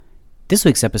This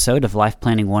week's episode of Life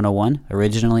Planning 101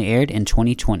 originally aired in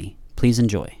 2020. Please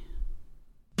enjoy.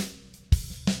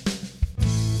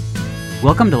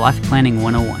 Welcome to Life Planning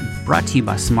 101, brought to you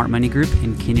by Smart Money Group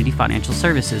and Kennedy Financial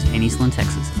Services in Eastland,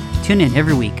 Texas. Tune in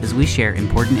every week as we share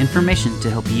important information to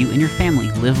help you and your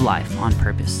family live life on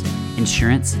purpose.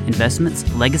 Insurance, investments,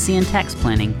 legacy and tax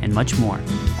planning, and much more.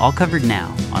 All covered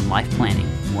now on Life Planning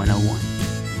 101.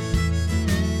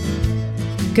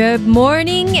 Good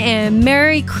morning and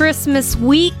Merry Christmas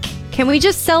week. Can we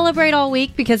just celebrate all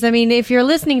week? Because, if you're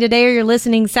listening today or you're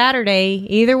listening Saturday,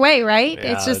 either way, right?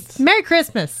 Yeah, it's just Merry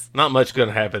Christmas. Not much going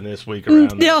to happen this week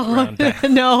around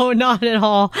town. No, not at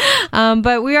all.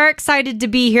 But we are excited to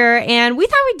be here, and we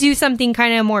thought we'd do something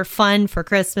kind of more fun for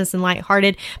Christmas and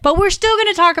lighthearted, but we're still going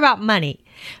to talk about money.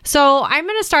 So I'm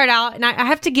going to start out, and I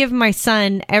have to give my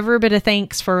son every bit of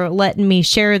thanks for letting me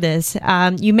share this.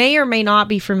 You may or may not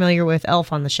be familiar with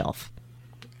Elf on the Shelf.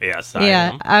 Yes, I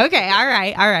am. Okay. All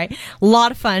right. A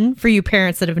lot of fun for you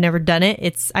parents that have never done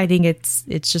it. I think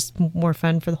it's just more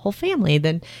fun for the whole family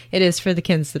than it is for the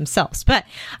kids themselves. But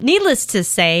needless to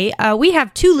say, we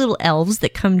have two little elves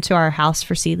that come to our house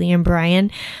for Celia and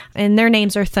Brian, and their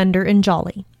names are Thunder and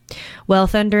Jolly. Well,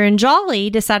 Thunder and Jolly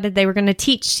decided they were going to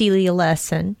teach Celia a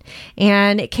lesson,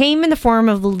 and it came in the form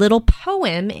of a little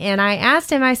poem, and I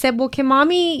asked him, I said, well, can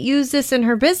Mommy use this in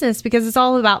her business because it's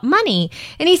all about money?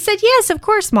 And he said, yes, of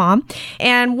course, Mom.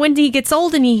 And when he gets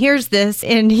old and he hears this,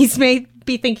 and he's made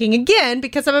be thinking again,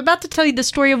 because I'm about to tell you the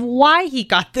story of why he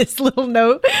got this little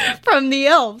note from the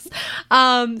elves.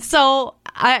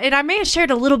 I may have shared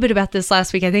a little bit about this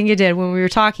last week. I think I did, when we were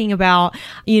talking about,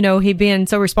 he being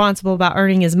so responsible about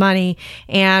earning his money.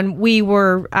 And we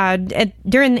were,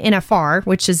 during the NFR,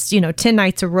 which is, 10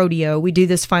 nights of rodeo, we do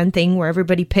this fun thing where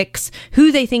everybody picks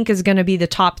who they think is going to be the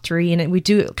top three. And we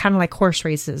do it kind of like horse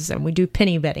races, and we do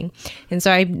penny betting. And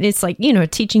so it's like,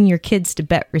 teaching your kids to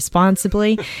bet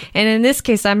responsibly. And in this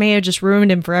case, I may have just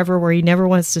ruined him forever, where he never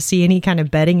wants to see any kind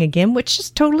of betting again, which is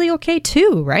totally okay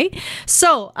too, right?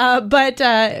 So,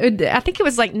 I think it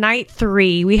was like night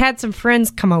 3. We had some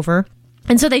friends come over,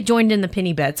 and so they joined in the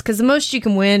penny bets, because the most you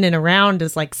can win in a round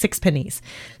is like 6 pennies.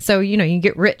 So, you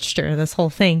get rich during this whole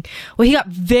thing. Well, he got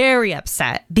very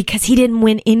upset because he didn't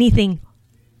win anything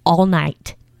all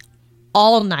night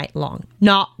long.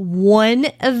 Not one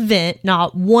event,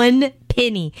 not one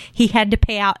penny. He had to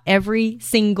pay out every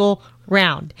single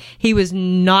round. He was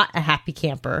not a happy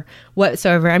camper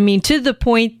whatsoever. To the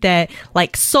point that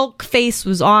like sulk face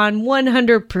was on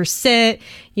 100%,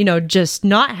 just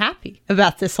not happy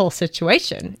about this whole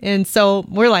situation. And so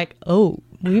we're like, oh,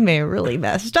 we may have really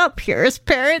messed up here as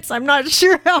parents. I'm not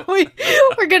sure how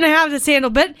we're going to have this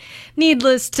handled, but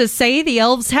needless to say, the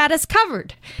elves had us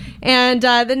covered. And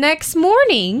the next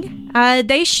morning,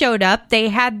 they showed up. They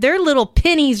had their little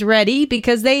pennies ready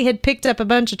because they had picked up a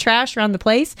bunch of trash around the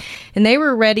place, and they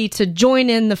were ready to join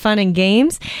in the fun and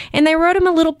games. And they wrote him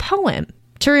a little poem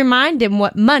to remind him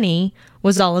what money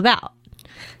was all about.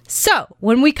 So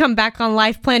when we come back on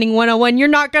Life Planning 101, you're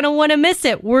not going to want to miss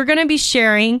it. We're going to be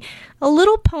sharing a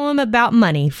little poem about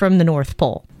money from the North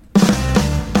Pole.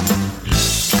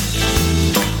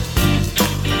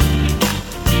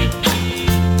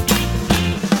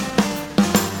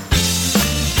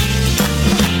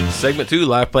 Segment 2,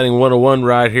 Life Planning 101,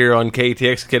 right here on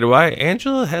KTX KDY.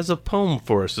 Angela has a poem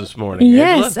for us this morning.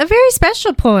 Yes, Angela? a very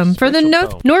special poem for the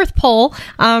North Pole,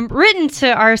 written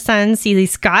to our son, Seeley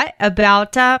Scott,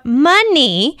 about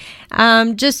money,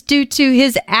 just due to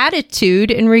his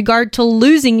attitude in regard to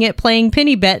losing it playing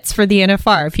penny bets for the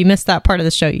NFR. If you missed that part of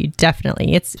the show,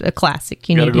 it's a classic.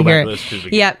 You need to hear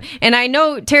it. Yep. And I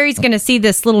know Terry's going to see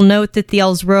this little note that the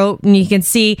elves wrote, and you can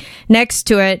see next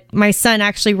to it, my son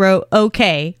actually wrote,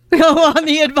 okay, on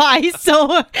the advice.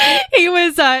 So he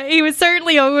was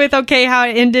certainly with okay how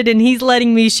it ended, and he's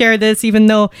letting me share this, even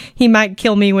though he might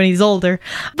kill me when he's older.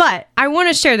 But I want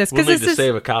to share this because we'll need to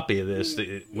save a copy of this.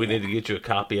 We need to get you a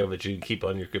copy of it you can keep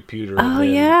on your computer. Oh,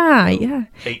 yeah.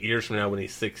 8 years from now, when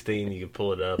he's 16, you can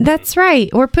pull it up. That's right.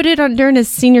 Or put it on during his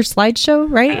senior slideshow,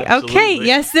 right? Absolutely. Okay.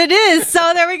 Yes, it is. So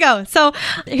there we go. So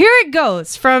here it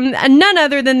goes from none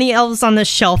other than the elves on the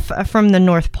shelf from the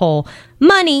North Pole.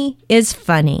 Money is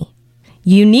funny.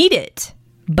 You need it,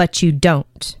 but you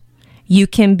don't. You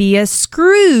can be a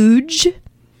Scrooge,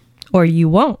 or you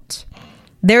won't.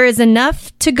 There is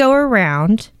enough to go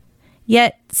around,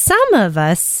 yet some of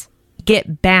us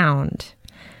get bound.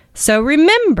 So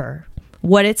remember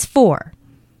what it's for: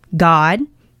 God,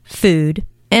 food,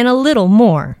 and a little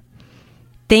more.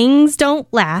 Things don't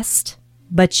last,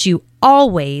 but you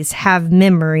always have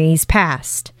memories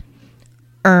past.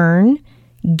 Earn,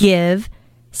 give,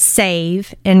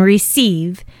 save, and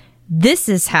receive This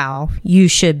is how you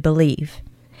should believe.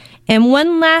 And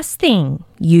one last thing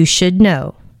you should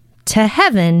know. To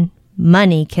heaven,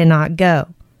 money cannot go.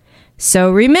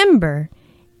 So remember,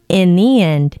 in the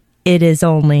end, it is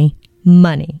only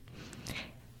money.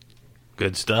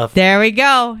 Good stuff. There we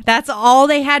go. That's all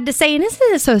they had to say. And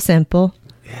isn't it so simple?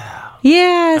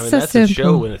 Yeah, it's so that's simple. a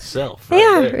show in itself. Right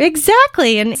yeah, there.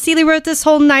 exactly. And Seeley wrote this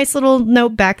whole nice little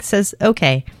note back that says,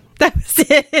 okay. That was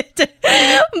it.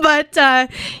 But,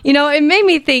 it made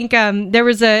me think there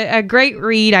was a great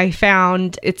read I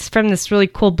found. It's from this really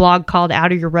cool blog called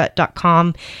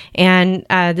outofyourrut.com. And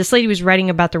this lady was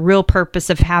writing about the real purpose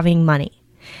of having money.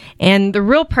 And the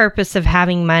real purpose of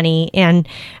having money, and,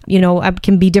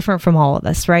 can be different from all of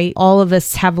us, right? All of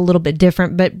us have a little bit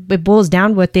different, but it boils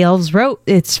down to what the elves wrote.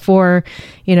 It's for,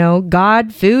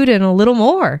 God, food, and a little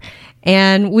more.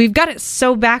 And we've got it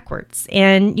so backwards.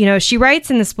 And, she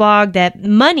writes in this blog that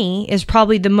money is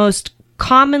probably the most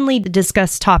commonly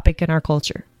discussed topic in our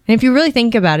culture. And if you really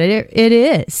think about it, it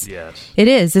is. Yes. It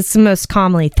is. It's the most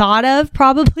commonly thought of,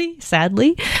 probably,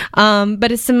 sadly.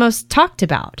 But it's the most talked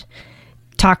about.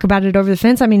 Talk about it over the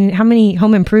fence. I mean, how many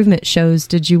home improvement shows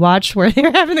did you watch where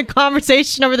they're having the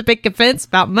conversation over the picket fence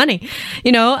about money?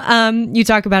 You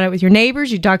talk about it with your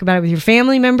neighbors, you talk about it with your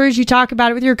family members, you talk about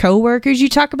it with your coworkers, you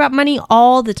talk about money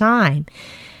all the time.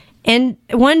 And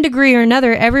one degree or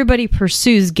another, everybody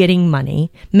pursues getting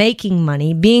money, making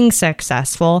money, being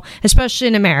successful, especially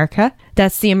in America.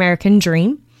 That's the American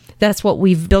dream. That's what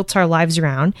we've built our lives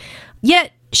around.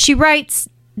 Yet, she writes,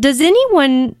 does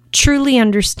anyone truly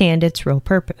understand its real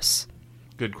purpose?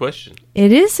 Good question.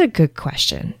 It is a good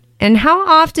question. And how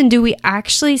often do we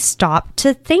actually stop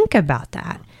to think about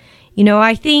that?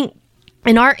 I think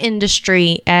in our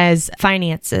industry as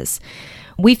finances,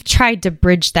 we've tried to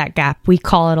bridge that gap. We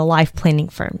call it a life planning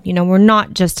firm. We're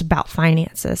not just about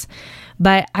finances.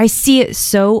 But I see it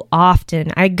so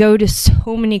often. I go to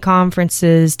so many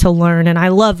conferences to learn, and I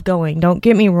love going, don't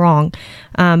get me wrong.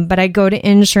 But I go to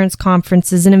insurance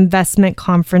conferences and investment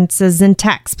conferences and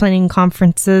tax planning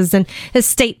conferences and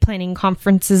estate planning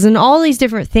conferences and all these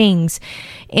different things.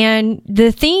 And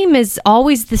the theme is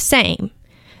always the same.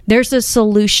 There's a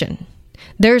solution.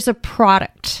 There's a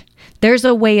product. There's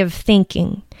a way of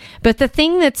thinking. But the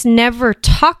thing that's never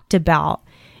talked about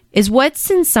is what's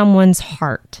in someone's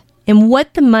heart. And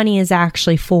what the money is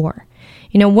actually for.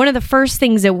 One of the first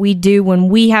things that we do when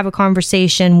we have a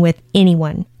conversation with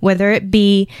anyone, whether it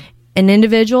be an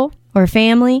individual or a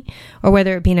family, or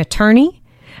whether it be an attorney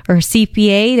or a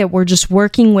CPA that we're just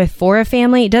working with for a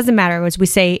family, it doesn't matter. As we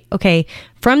say, okay,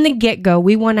 from the get-go,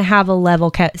 we want to have a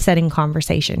level setting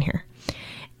conversation here.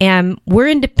 And we're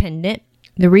independent.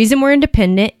 The reason we're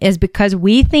independent is because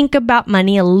we think about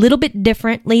money a little bit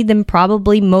differently than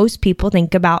probably most people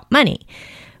think about money.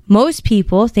 Most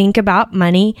people think about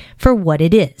money for what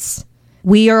it is.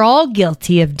 We are all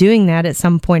guilty of doing that at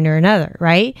some point or another,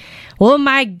 right? Well,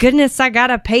 my goodness, I got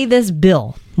to pay this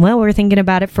bill. Well, we're thinking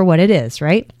about it for what it is,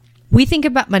 right? We think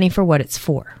about money for what it's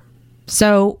for.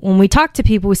 So when we talk to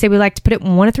people, we say we like to put it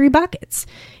in one of three buckets.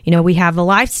 We have a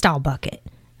lifestyle bucket.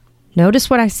 Notice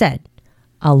what I said,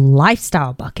 a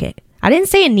lifestyle bucket. I didn't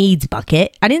say a needs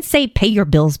bucket. I didn't say pay your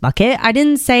bills bucket. I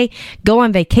didn't say go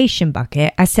on vacation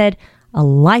bucket. I said a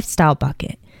lifestyle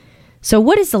bucket. So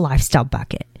what is a lifestyle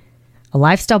bucket? A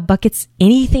lifestyle bucket's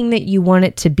anything that you want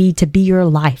it to be your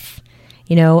life.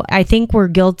 I think we're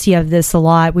guilty of this a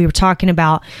lot. We were talking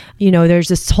about, there's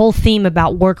this whole theme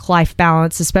about work-life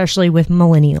balance, especially with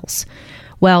millennials.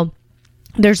 Well,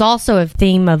 there's also a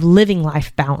theme of living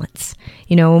life balance.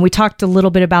 And we talked a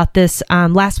little bit about this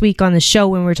last week on the show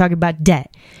when we were talking about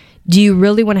debt. Do you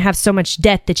really want to have so much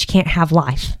debt that you can't have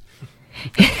life?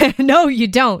 No, you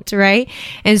don't, right?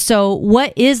 And so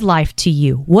what is life to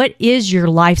you? What is your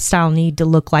lifestyle need to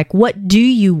look like? What do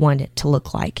you want it to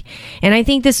look like? And I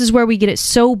think this is where we get it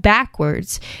so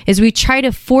backwards, is we try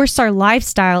to force our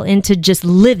lifestyle into just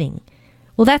living.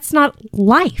 Well, that's not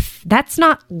life. That's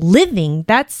not living.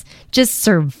 That's just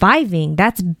surviving.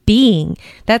 That's being.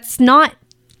 That's not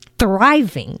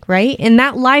thriving, right? And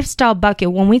that lifestyle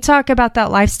bucket, when we talk about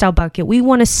that lifestyle bucket, we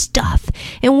want to stuff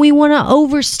and we want to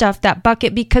overstuff that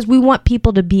bucket because we want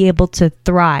people to be able to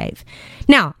thrive.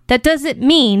 Now, that doesn't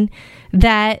mean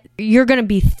that you're going to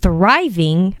be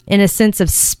thriving in a sense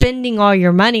of spending all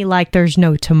your money like there's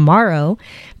no tomorrow,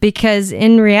 because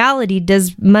in reality,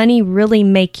 does money really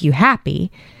make you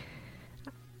happy?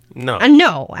 No.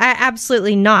 No,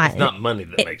 absolutely not. It's not money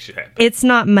that makes you happy. It's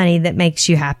not money that makes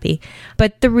you happy.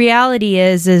 But the reality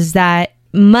is that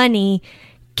money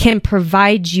can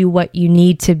provide you what you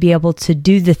need to be able to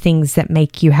do the things that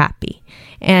make you happy.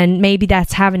 And maybe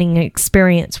that's having an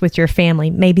experience with your family.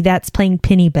 Maybe that's playing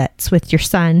penny bets with your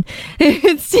son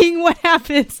and seeing what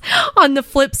happens on the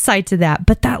flip side to that.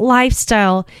 But that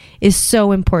lifestyle is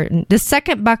so important. The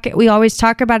second bucket we always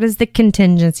talk about is the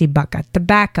contingency bucket, the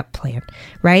backup plan,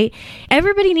 right?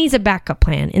 Everybody needs a backup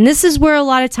plan. And this is where a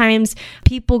lot of times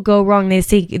people go wrong. They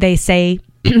say,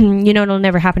 it'll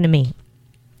never happen to me.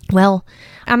 Well,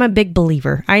 I'm a big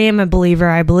believer. I am a believer.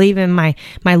 I believe in my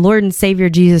Lord and Savior,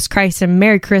 Jesus Christ, and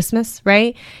Merry Christmas,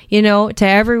 right? To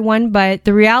everyone. But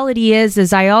the reality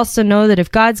is I also know that if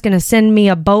God's going to send me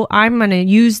a boat, I'm going to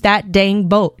use that dang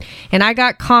boat. And I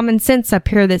got common sense up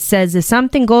here that says if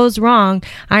something goes wrong,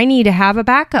 I need to have a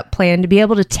backup plan to be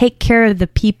able to take care of the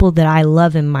people that I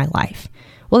love in my life.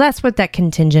 Well, that's what that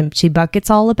contingency bucket's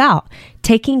all about.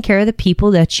 Taking care of the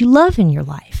people that you love in your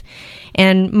life.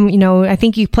 And, I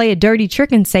think you play a dirty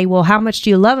trick and say, well, how much do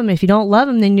you love them? If you don't love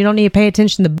them, then you don't need to pay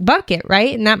attention to the bucket,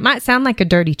 right? And that might sound like a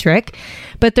dirty trick.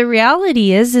 But the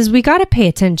reality is we got to pay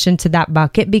attention to that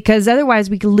bucket, because otherwise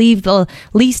we could leave the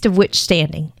least of which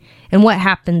standing. And what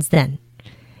happens then?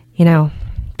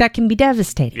 That can be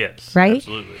devastating. Yes, right?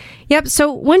 Absolutely. Yep.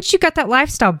 So once you got that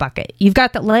lifestyle bucket, you've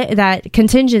got that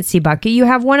contingency bucket, you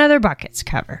have one other bucket to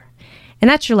cover. And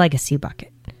that's your legacy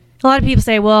bucket. A lot of people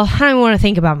say, well, I don't want to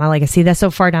think about my legacy. That's so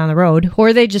far down the road.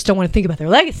 Or they just don't want to think about their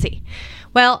legacy.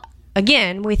 Well,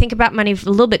 again, we think about money a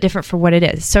little bit different for what it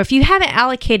is. So if you haven't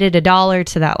allocated $1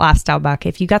 to that lifestyle bucket,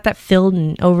 if you got that filled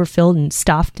and overfilled and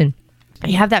stuffed, and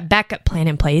you have that backup plan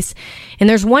in place, and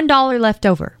there's $1 left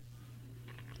over,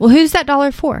 well, who's that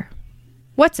dollar for?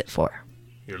 What's it for?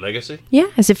 Your legacy? Yeah.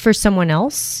 Is it for someone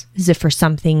else? Is it for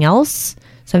something else?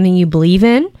 Something you believe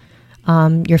in?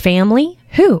 Your family?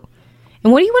 Who?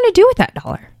 And what do you want to do with that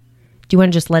dollar? Do you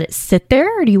want to just let it sit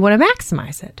there, or do you want to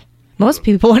maximize it? Most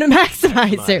people want to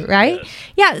maximize it, right? Yes.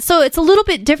 Yeah, so it's a little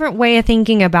bit different way of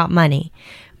thinking about money.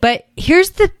 But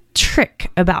here's the trick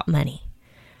about money.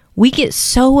 We get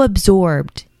so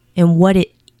absorbed in what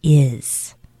it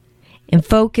is and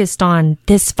focused on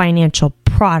this financial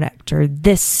product or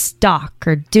this stock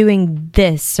or doing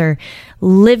this or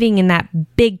living in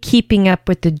that big keeping up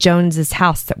with the Joneses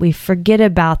house that we forget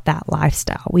about that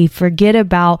lifestyle. We forget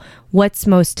about what's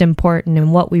most important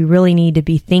and what we really need to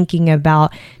be thinking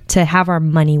about to have our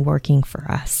money working for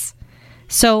us.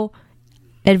 So,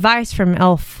 advice from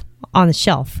Elf on the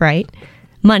Shelf, right?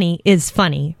 Money is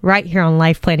funny, right here on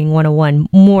Life Planning 101.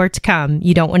 More to come.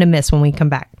 You don't want to miss when we come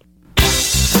back.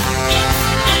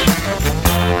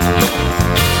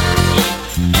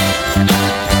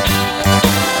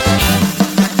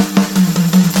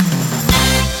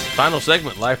 Final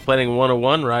segment, Life Planning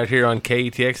 101, right here on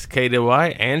KTX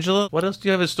KDY. Angela, what else do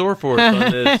you have in store for us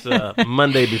on this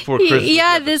Monday before Christmas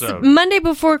episode? This Monday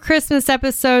before Christmas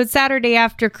episode, Saturday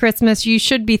after Christmas, you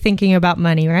should be thinking about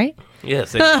money, right?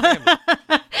 Yes.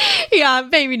 Yeah,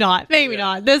 maybe not. Maybe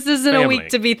not. This isn't family. A week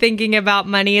to be thinking about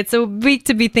money. It's a week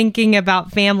to be thinking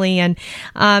about family. And,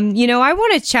 I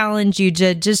want to challenge you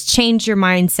to just change your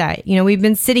mindset. We've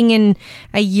been sitting in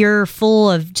a year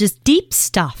full of just deep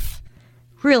stuff.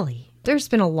 Really, there's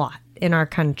been a lot in our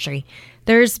country.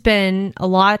 There's been a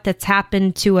lot that's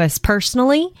happened to us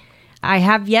personally. I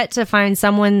have yet to find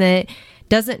someone that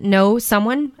doesn't know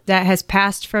someone that has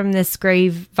passed from this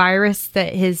grave virus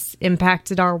that has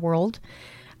impacted our world.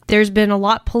 There's been a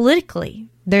lot politically.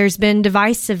 There's been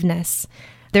divisiveness.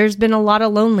 There's been a lot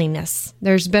of loneliness.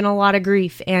 There's been a lot of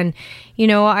grief. And,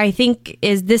 I think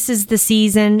this is the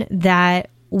season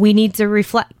that we need to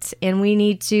reflect and we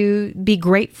need to be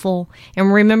grateful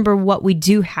and remember what we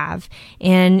do have.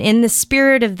 And in the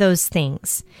spirit of those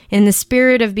things, in the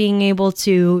spirit of being able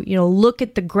to, look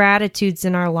at the gratitudes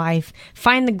in our life,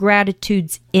 find the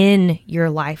gratitudes in your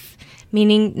life,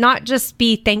 meaning not just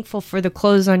be thankful for the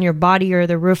clothes on your body or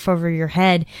the roof over your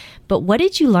head, but what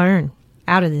did you learn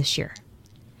out of this year?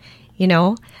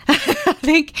 I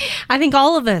think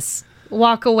all of us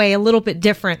walk away a little bit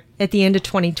different at the end of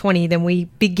 2020 than we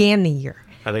began the year.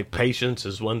 I think patience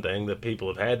is one thing that people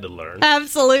have had to learn.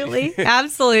 Absolutely.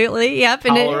 Absolutely. Yep.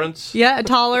 Tolerance.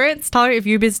 Tolerance. If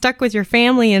you've been stuck with your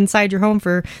family inside your home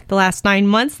for the last 9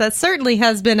 months, that certainly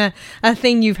has been a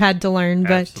thing you've had to learn.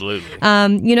 But, absolutely.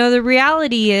 The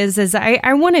reality is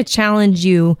I want to challenge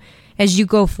you as you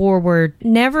go forward,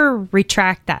 never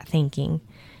retract that thinking.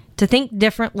 To think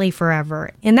differently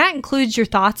forever. And that includes your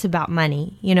thoughts about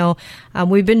money.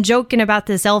 We've been joking about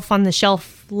this Elf on the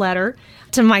Shelf letter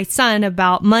to my son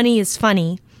about money is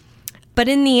funny. But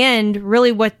in the end,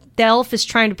 really what the elf is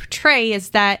trying to portray is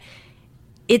that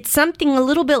it's something a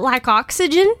little bit like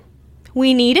oxygen.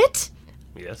 We need it.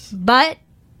 Yes. But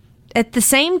at the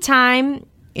same time,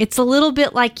 it's a little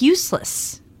bit like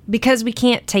useless because we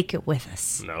can't take it with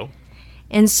us. No.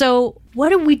 And so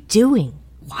what are we doing?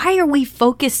 Why are we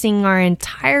focusing our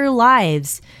entire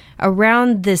lives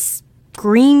around this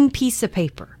green piece of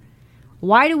paper?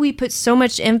 Why do we put so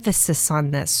much emphasis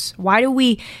on this? Why do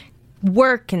we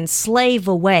work and slave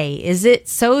away? Is it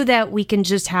so that we can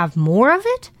just have more of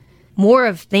it? More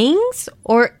of things?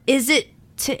 Or is it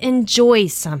to enjoy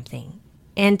something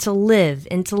and to live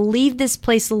and to leave this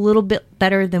place a little bit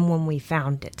better than when we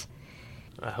found it?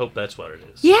 I hope that's what it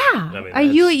is. Yeah. I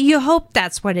mean, you hope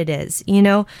that's what it is. You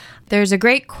know, there's a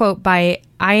great quote by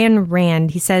Ayn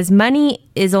Rand. He says, money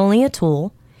is only a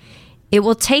tool. It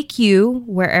will take you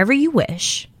wherever you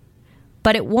wish,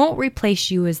 but it won't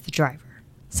replace you as the driver.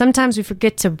 Sometimes we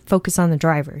forget to focus on the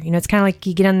driver. You know, it's kind of like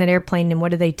you get on that airplane and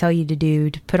what do they tell you to do?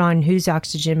 To put on whose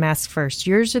oxygen mask first?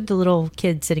 Yours or the little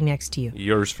kid sitting next to you?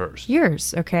 Yours first.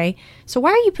 Yours, okay. So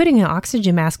why are you putting an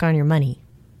oxygen mask on your money?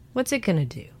 What's it going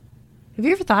to do? Have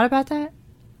you ever thought about that?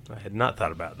 I had not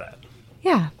thought about that.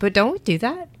 Yeah, but don't we do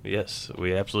that? Yes,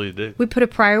 we absolutely do. We put a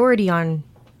priority on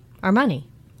our money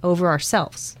over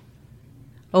ourselves,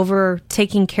 over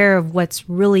taking care of what's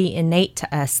really innate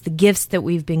to us, the gifts that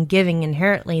we've been giving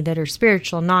inherently that are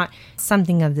spiritual, not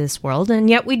something of this world. And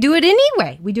yet we do it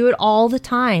anyway. We do it all the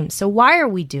time. So why are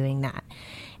we doing that?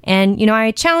 And, you know,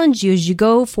 I challenge you as you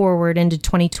go forward into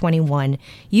 2021,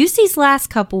 use these last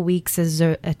couple weeks as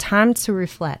a time to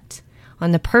reflect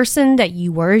on the person that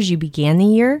you were as you began the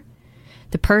year,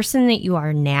 the person that you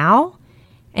are now,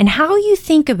 and how you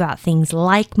think about things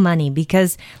like money,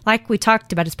 because like we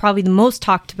talked about, it's probably the most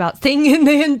talked about thing in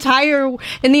the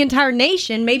entire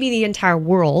nation, maybe the entire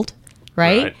world,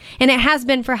 right? And it has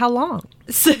been for how long?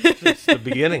 Since the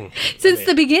beginning. Since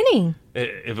the beginning.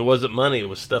 If it wasn't money, it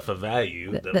was stuff of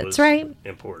value that was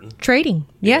important. Trading.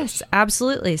 Yes,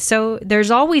 absolutely. So there's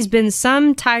always been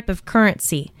some type of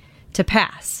currency to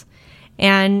pass,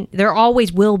 and there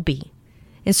always will be.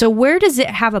 And so where does it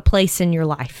have a place in your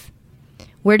life?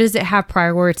 Where does it have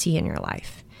priority in your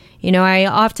life? You know, I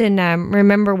often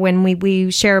remember when we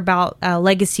share about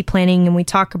legacy planning and we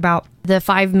talk about the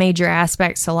 5 major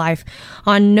aspects to life.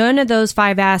 On none of those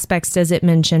 5 aspects does it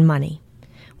mention money.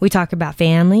 We talk about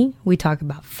family. We talk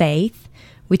about faith.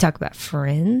 We talk about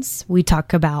friends. We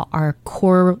talk about our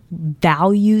core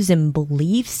values and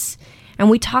beliefs.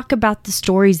 And we talk about the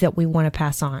stories that we want to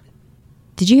pass on.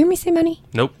 Did you hear me say money?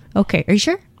 Nope. Okay. Are you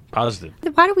sure? Positive.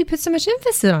 Why do we put so much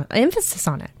emphasis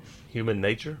on it? Human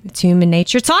nature. It's human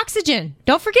nature. It's oxygen.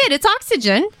 Don't forget, it's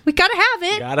oxygen. We got to have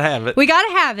it. Gotta have it. We got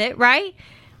to have it, right?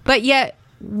 But yet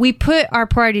we put our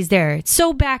priorities there. It's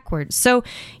so backwards. So,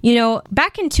 you know,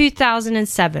 back in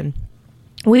 2007,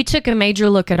 we took a major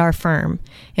look at our firm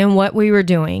and what we were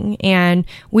doing. And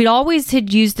we'd always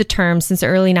had used the term since the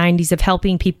early 90s of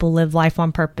helping people live life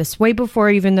on purpose, way before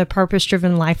even the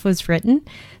purpose-driven life was written.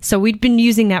 So we'd been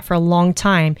using that for a long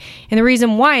time. And the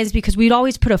reason why is because we'd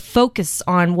always put a focus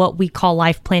on what we call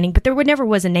life planning, but there never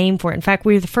was a name for it. In fact,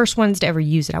 we were the first ones to ever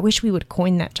use it. I wish we would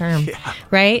coin that term,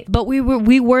 right? But we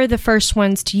were the first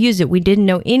ones to use it. We didn't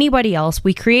know anybody else.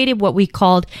 We created what we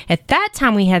called, at that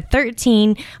time, we had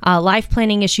 13 life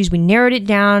planning issues. We narrowed it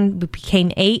down. We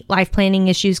became 8 life planning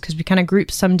issues because we kind of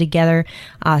grouped some together,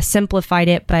 simplified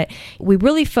it. But we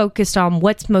really focused on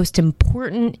what's most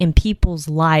important in people's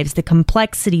lives, the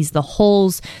complexities, the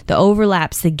holes, the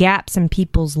overlaps, the gaps in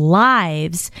people's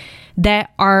lives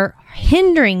that are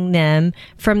hindering them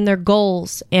from their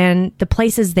goals and the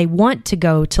places they want to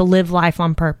go to live life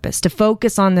on purpose, to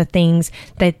focus on the things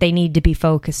that they need to be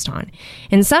focused on.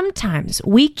 And sometimes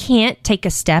we can't take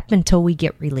a step until we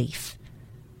get relief.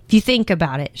 If you think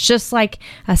about it, it's just like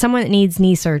someone that needs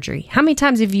knee surgery. How many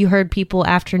times have you heard people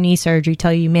after knee surgery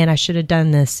tell you, man, I should have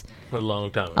done this a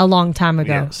long time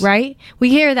ago, yes. Right? We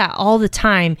hear that all the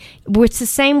time. It's the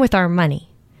same with our money.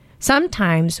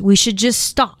 Sometimes we should just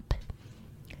stop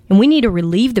and we need to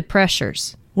relieve the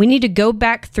pressures. We need to go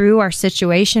back through our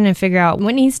situation and figure out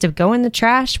what needs to go in the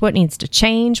trash, what needs to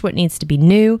change, what needs to be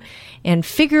new, and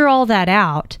figure all that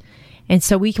out. And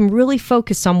so we can really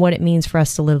focus on what it means for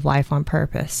us to live life on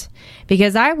purpose.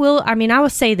 Because I will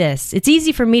say this. It's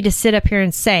easy for me to sit up here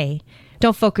and say,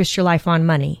 don't focus your life on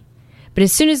money. But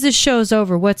as soon as this show's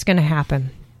over, what's going to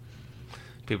happen?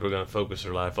 People are going to focus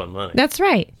their life on money. That's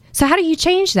right. So how do you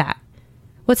change that?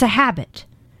 What's a habit?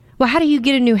 Well, how do you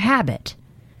get a new habit?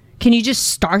 Can you just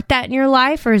start that in your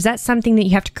life, or is that something that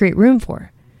you have to create room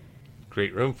for?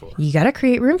 Create room for. You got to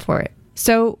create room for it.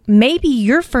 So maybe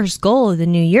your first goal of the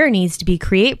new year needs to be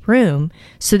create room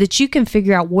so that you can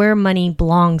figure out where money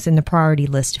belongs in the priority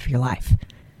list of your life.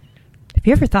 Have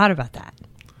you ever thought about that?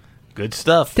 Good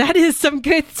stuff. That is some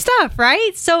good stuff,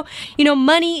 right? So,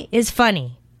 money is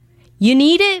funny. You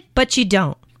need it, but you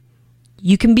don't.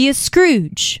 You can be a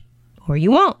Scrooge, or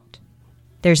you won't.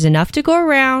 There's enough to go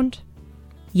around,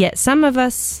 yet some of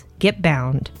us get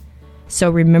bound. So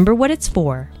remember what it's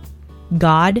for.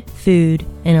 God, food,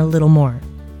 and a little more.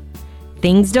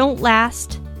 Things don't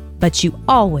last, but you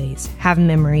always have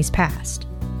memories past.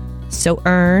 So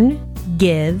earn,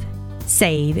 give,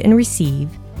 save, and receive.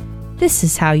 This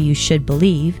is how you should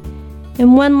believe.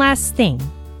 And one last thing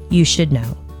you should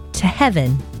know. To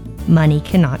heaven, money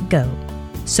cannot go.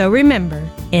 So remember,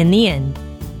 in the end,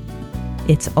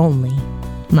 it's only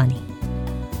money.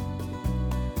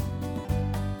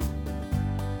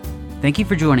 Thank you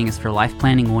for joining us for Life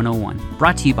Planning 101,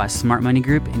 brought to you by Smart Money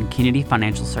Group and Kennedy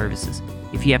Financial Services.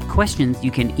 If you have questions,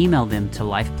 you can email them to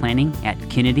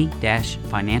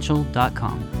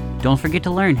lifeplanning@kennedy-financial.com. Don't forget to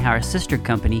learn how our sister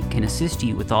company can assist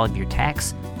you with all of your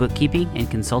tax, bookkeeping, and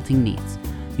consulting needs.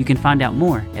 You can find out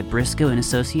more at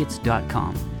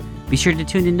briscoeandassociates.com. Be sure to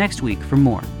tune in next week for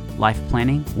more Life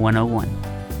Planning 101.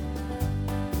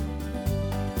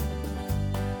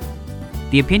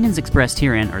 The opinions expressed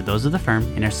herein are those of the firm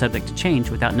and are subject to change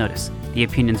without notice. The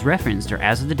opinions referenced are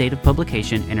as of the date of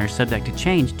publication and are subject to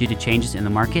change due to changes in the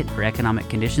market or economic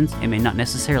conditions and may not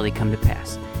necessarily come to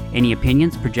pass. Any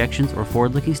opinions, projections, or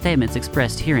forward-looking statements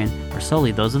expressed herein are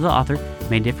solely those of the author,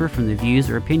 may differ from the views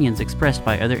or opinions expressed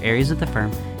by other areas of the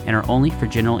firm, and are only for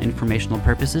general informational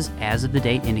purposes as of the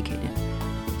date indicated.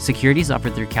 Securities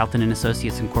offered through Calton &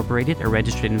 Associates Incorporated, a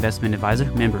registered investment advisor,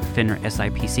 member FINRA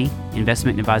SIPC.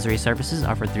 Investment advisory services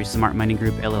offered through Smart Money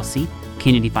Group LLC.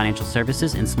 Kennedy Financial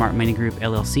Services and Smart Money Group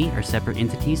LLC are separate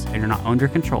entities and are not owned or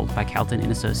controlled by Calton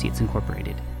 & Associates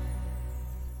Incorporated.